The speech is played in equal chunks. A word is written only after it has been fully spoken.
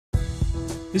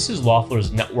This is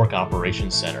Loffler's Network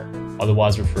Operations Center,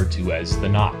 otherwise referred to as the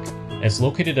NOC, and it's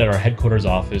located at our headquarters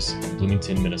office in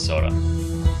Bloomington, Minnesota.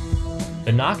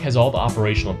 The NOC has all the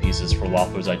operational pieces for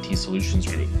Loffler's IT Solutions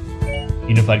Group: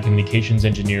 unified communications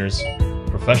engineers,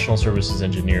 professional services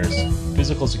engineers,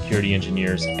 physical security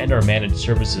engineers, and our managed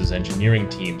services engineering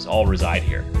teams all reside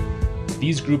here.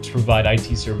 These groups provide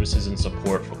IT services and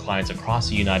support for clients across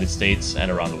the United States and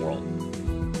around the world.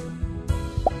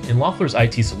 In Loffler's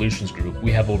IT Solutions Group,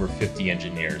 we have over 50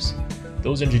 engineers.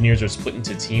 Those engineers are split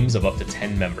into teams of up to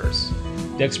 10 members.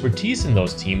 The expertise in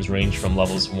those teams range from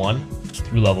levels 1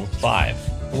 through level 5.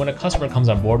 And when a customer comes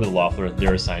on board with Loffler,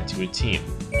 they're assigned to a team.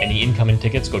 Any incoming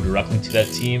tickets go directly to that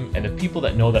team, and the people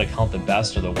that know that account the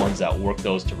best are the ones that work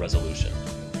those to resolution.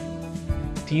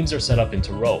 Teams are set up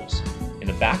into rows. In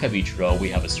the back of each row, we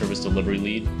have a service delivery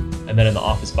lead, and then in the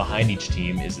office behind each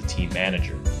team is the team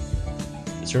manager.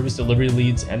 The service delivery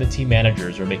leads and the team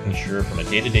managers are making sure from a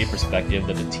day-to-day perspective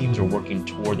that the teams are working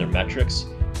toward their metrics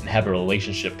and have a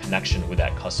relationship connection with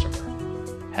that customer.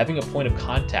 Having a point of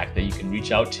contact that you can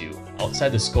reach out to outside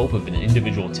the scope of an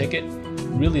individual ticket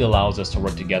really allows us to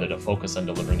work together to focus on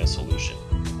delivering a solution.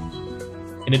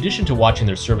 In addition to watching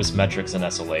their service metrics and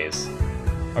SLAs,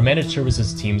 our managed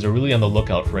services teams are really on the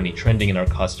lookout for any trending in our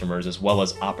customers as well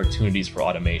as opportunities for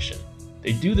automation.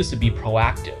 They do this to be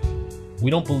proactive. We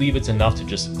don't believe it's enough to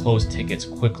just close tickets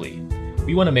quickly.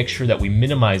 We want to make sure that we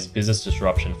minimize business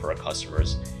disruption for our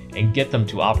customers and get them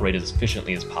to operate as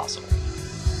efficiently as possible.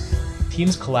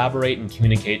 Teams collaborate and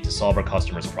communicate to solve our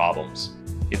customers' problems.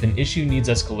 If an issue needs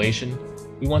escalation,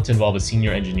 we want to involve a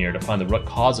senior engineer to find the root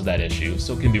cause of that issue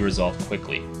so it can be resolved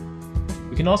quickly.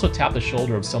 We can also tap the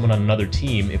shoulder of someone on another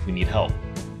team if we need help.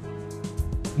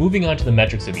 Moving on to the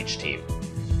metrics of each team.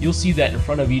 You'll see that in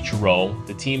front of each row,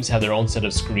 the teams have their own set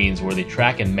of screens where they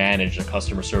track and manage their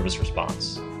customer service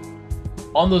response.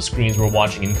 On those screens, we're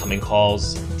watching incoming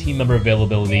calls, team member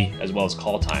availability, as well as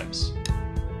call times.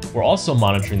 We're also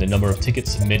monitoring the number of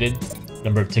tickets submitted,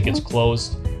 number of tickets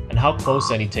closed, and how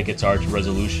close any tickets are to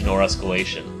resolution or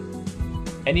escalation.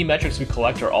 Any metrics we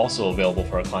collect are also available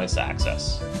for our clients to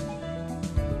access.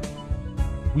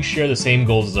 We share the same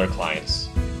goals as our clients,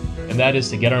 and that is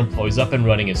to get our employees up and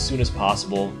running as soon as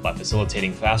possible by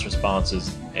facilitating fast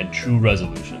responses and true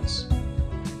resolutions.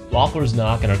 Loffler's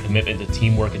NOC and our commitment to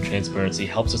teamwork and transparency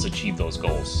helps us achieve those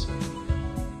goals.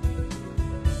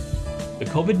 The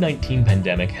COVID-19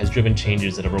 pandemic has driven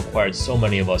changes that have required so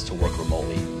many of us to work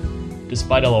remotely.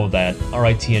 Despite all of that, our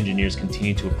IT engineers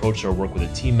continue to approach our work with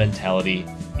a team mentality,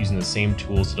 using the same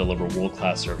tools to deliver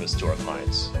world-class service to our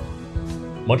clients.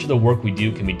 Much of the work we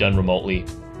do can be done remotely,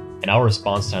 and our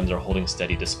response times are holding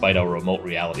steady despite our remote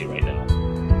reality right now.